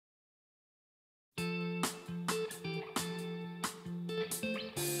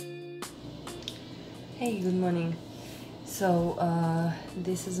Hey, good morning. So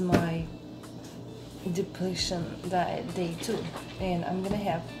this is my depletion diet day 2, and I'm gonna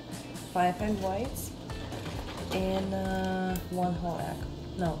have 5 egg whites and 1 whole egg.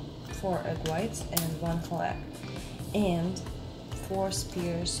 No, 4 egg whites and 1 whole egg, and 4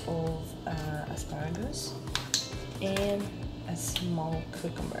 spears of asparagus and a small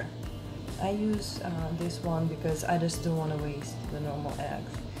cucumber. I use this one because I just don't want to waste the normal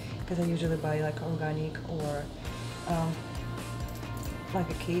eggs, because I usually buy like organic or like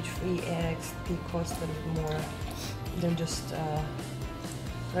a cage-free eggs. They cost a little bit more than just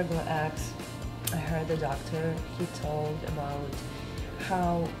regular eggs. I heard the doctor, he told about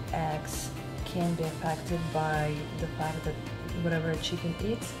how eggs can be affected by the fact that whatever a chicken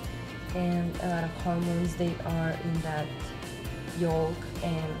eats, and a lot of hormones they are in that yolk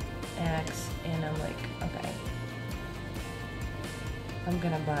and eggs, and I'm like, okay, I'm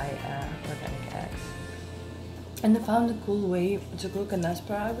gonna buy organic eggs. And I found a cool way to cook an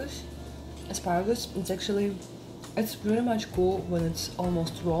asparagus. It's pretty much cool when it's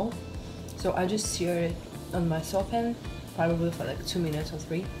almost raw. So I just sear it on my sautepan, probably for like 2 minutes or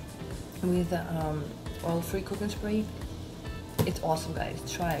 3, with oil-free cooking spray. It's awesome, guys.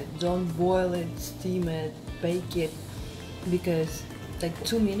 Try it. Don't boil it, steam it, bake it, because like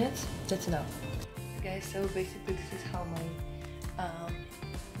 2 minutes, that's enough. Guys, so basically this is how my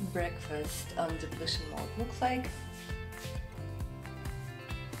breakfast on depletion mode looks like.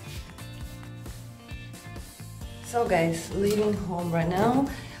 So guys, leaving home right now,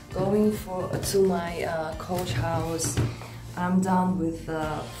 going to my coach house. I'm done with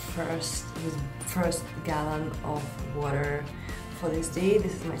the first gallon of water for this day.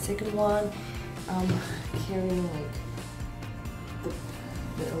 This is my second one. I'm carrying like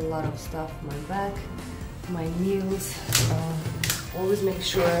a lot of stuff on my back, my meals. Always make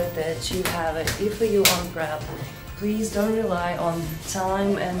sure that you have it. If you on prep, please don't rely on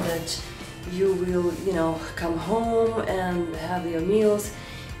time and that you will, come home and have your meals.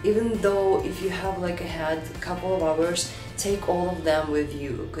 Even though if you have like had a couple of hours, take all of them with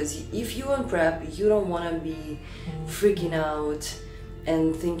you, because if you on prep, you don't want to be freaking out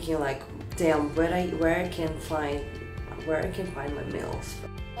and thinking like, damn, where I can find my meals.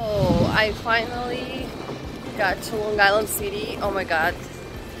 Oh, I finally got to Long Island City. Oh my god,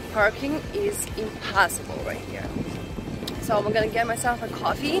 parking is impossible right here. So I'm gonna get myself a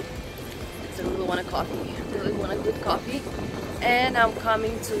coffee. I really want a coffee, really want a good coffee. And I'm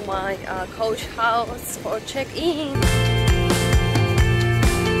coming to my coach house for check-in.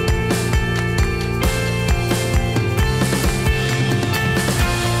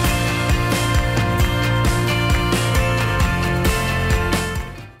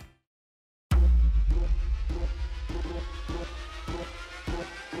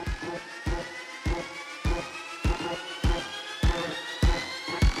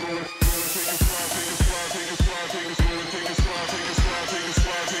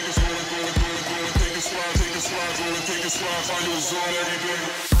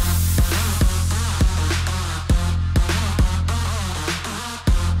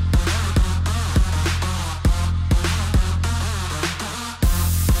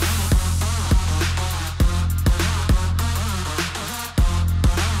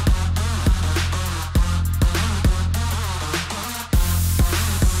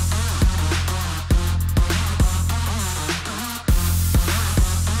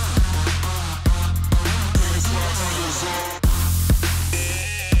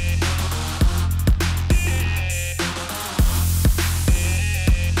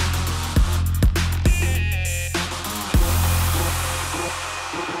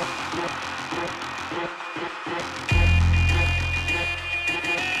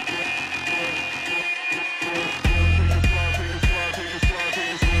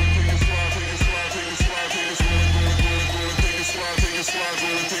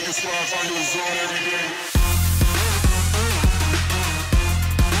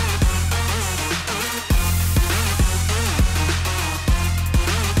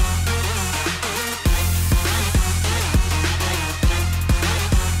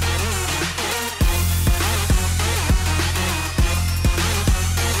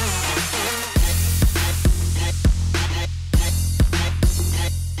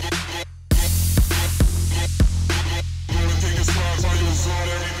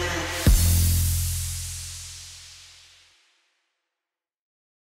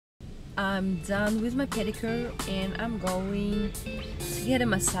 I'm done with my pedicure and I'm going to get a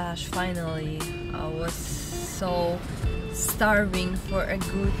massage finally. I was so starving for a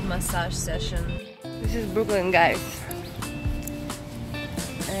good massage session. This is Brooklyn, guys.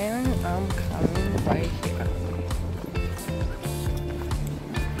 and I'm coming right here.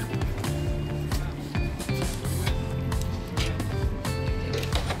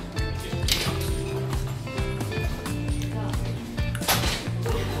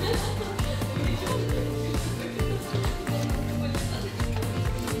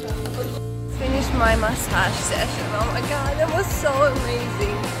 Finished my massage session. Oh my god, that was so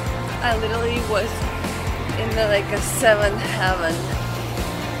amazing. I literally was in the like a seventh heaven.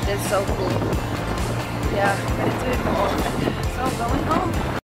 That's so cool. Yeah, I'm gonna do it more. So I'm going home.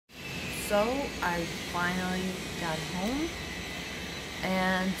 So I finally got home,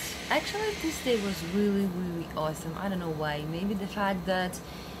 and actually this day was really awesome. I don't know why. Maybe the fact that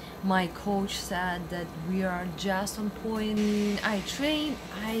my coach said that we are just on point. I trained.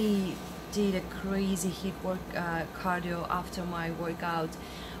 I did a crazy hit work cardio after my workout.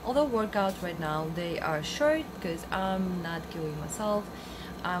 Although workouts right now they are short because I'm not killing myself.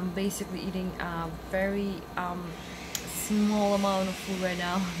 I'm basically eating a very small amount of food right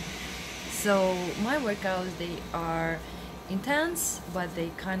now. So my workouts, they are intense, but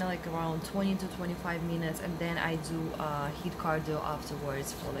they kind of like around 20 to 25 minutes, and then I do hit cardio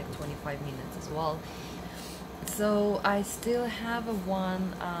afterwards for like 25 minutes as well. So I still have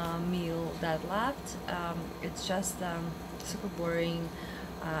one meal that left. It's just super boring,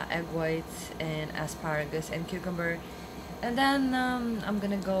 egg whites and asparagus and cucumber, and then I'm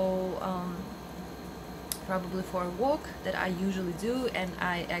gonna go probably for a walk that I usually do. And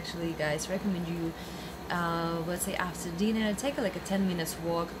I actually, guys, recommend you let's say after dinner, take like a 10 minutes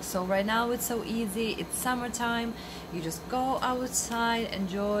walk. So right now it's so easy, it's summertime, you just go outside,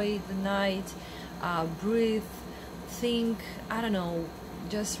 enjoy the night, breathe, think, I don't know,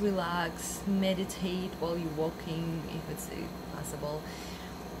 just relax, meditate while you're walking if it's possible.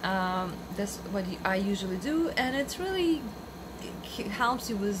 That's what I usually do, and it's really, it helps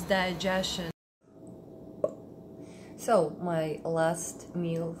you with digestion. So my last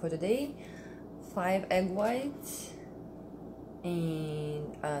meal for the day, 5 egg whites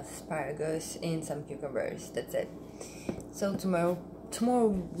and asparagus and some cucumbers. That's it. So tomorrow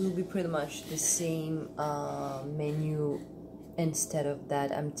will be pretty much the same menu. Instead of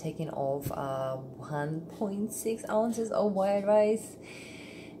that, I'm taking off 1.6 ounces of white rice,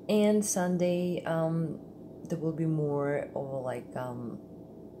 and Sunday there will be more of like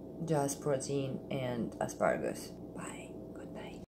just protein and asparagus.